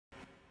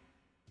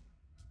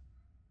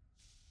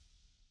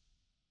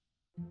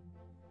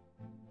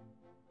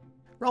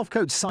Ralph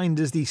Coates signed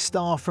as the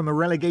star from a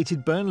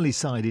relegated Burnley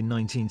side in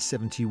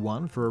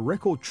 1971 for a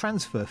record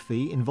transfer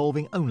fee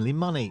involving only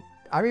money.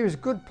 I mean, he was a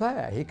good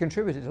player. He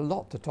contributed a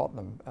lot to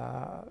Tottenham,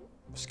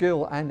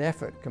 skill and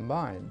effort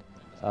combined.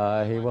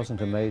 He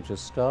wasn't a major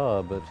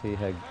star, but he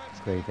had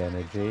great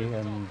energy,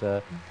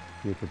 and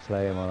you could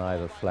play him on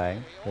either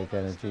flank. Great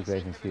energy,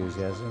 great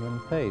enthusiasm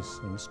and pace,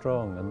 and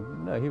strong.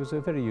 And no, he was a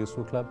very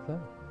useful club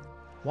player.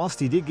 Whilst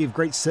he did give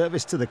great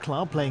service to the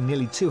club, playing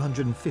nearly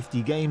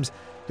 250 games,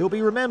 he'll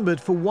be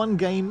remembered for one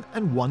game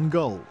and one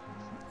goal.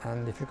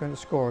 And if you're going to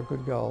score a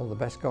good goal, the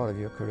best goal of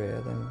your career,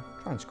 then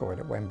try and score it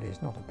at Wembley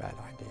is not a bad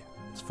idea.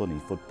 It's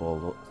funny,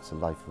 football, it's a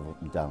life of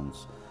up and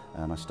downs.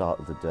 And I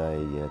started the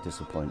day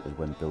disappointed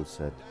when Bill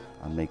said,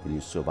 I'm making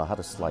you sub. I had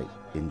a slight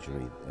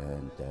injury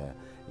and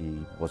he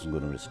wasn't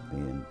going to risk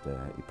me, and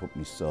he put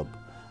me sub.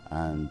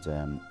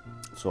 And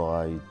so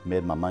I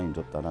made my mind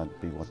up that I'd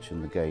be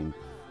watching the game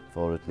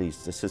for at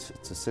least, it's a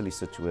silly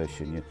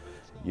situation.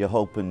 You're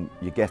hoping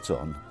you get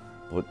on,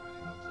 but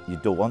you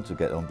don't want to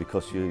get on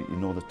because you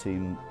know the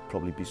team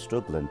probably be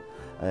struggling.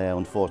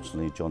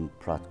 Unfortunately, John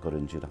Pratt got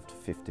injured after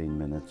 15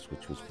 minutes,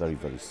 which was very,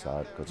 very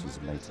sad because he's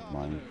a mate of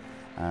mine.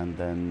 And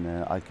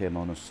then I came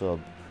on a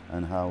sub,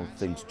 and how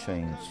things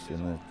changed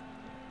in the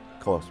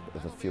course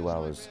of a few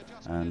hours,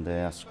 and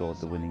I scored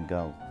the winning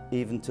goal.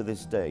 Even to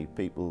this day,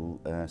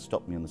 people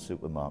stop me in the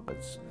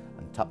supermarkets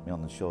and tap me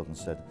on the shoulder and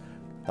said,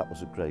 that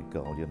was a great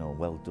goal, you know,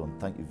 well done.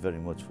 Thank you very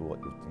much for what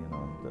you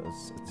know,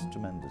 it's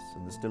tremendous,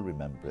 and they still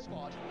remember it.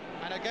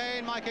 And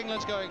again, Mike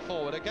England's going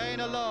forward.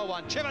 Again, a lower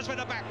one. Chivers with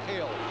the back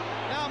heel.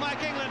 Now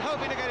Mike England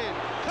hoping to get in.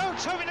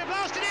 Coates hoping to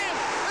blast it in,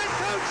 and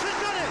Coates has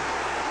done it.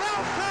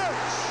 Ralph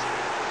Coates.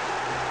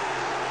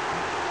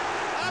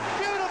 A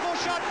beautiful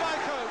shot by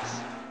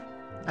Coates.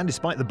 And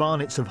despite the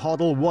Barnetts of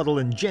Hoddle, Waddle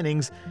and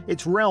Jennings,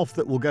 it's Ralph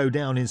that will go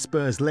down in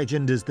Spurs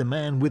legend as the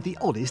man with the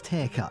oddest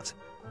haircut.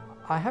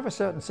 I have a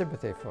certain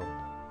sympathy for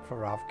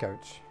Ralph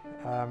Coates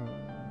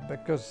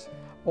because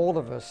all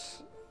of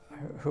us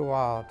who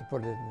are, to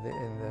put it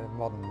in the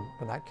modern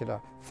vernacular,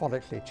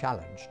 follically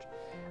challenged,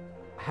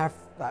 have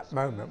that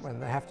moment when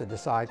they have to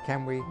decide,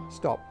 can we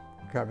stop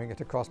coming it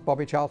across?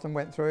 Bobby Charlton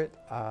went through it,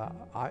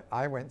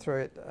 I went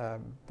through it,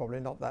 probably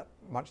not that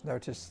much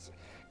notice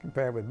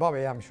compared with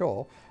Bobby, I'm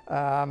sure,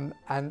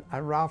 and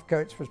Ralph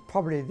Coates was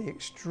probably the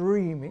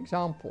extreme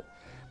example,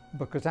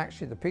 because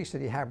actually the piece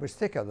that he had was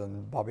thicker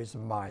than Bobby's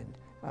and mine.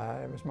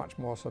 It was much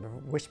more sort of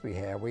wispy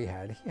hair we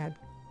had. He had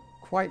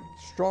quite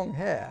strong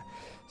hair.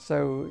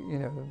 So, you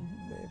know,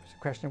 it was a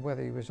question of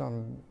whether he was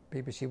on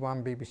BBC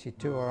One, BBC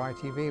Two or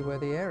ITV, where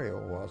the aerial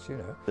was, you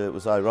know. It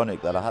was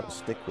ironic that I had to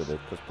stick with it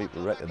because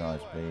people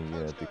recognised me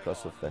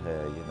because of the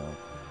hair, you know.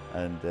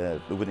 And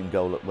the winning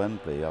goal at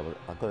Wembley, I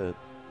got an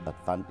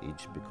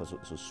advantage because it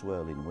was a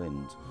swirling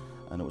wind,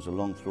 and it was a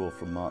long throw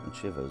from Martin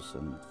Chivers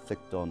and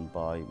flicked on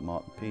by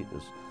Martin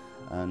Peters.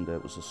 And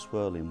it was a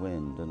swirling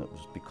wind, and it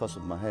was because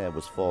of my hair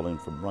was falling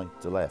from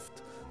right to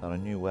left that I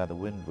knew where the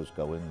wind was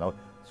going,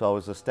 so I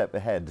was a step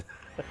ahead.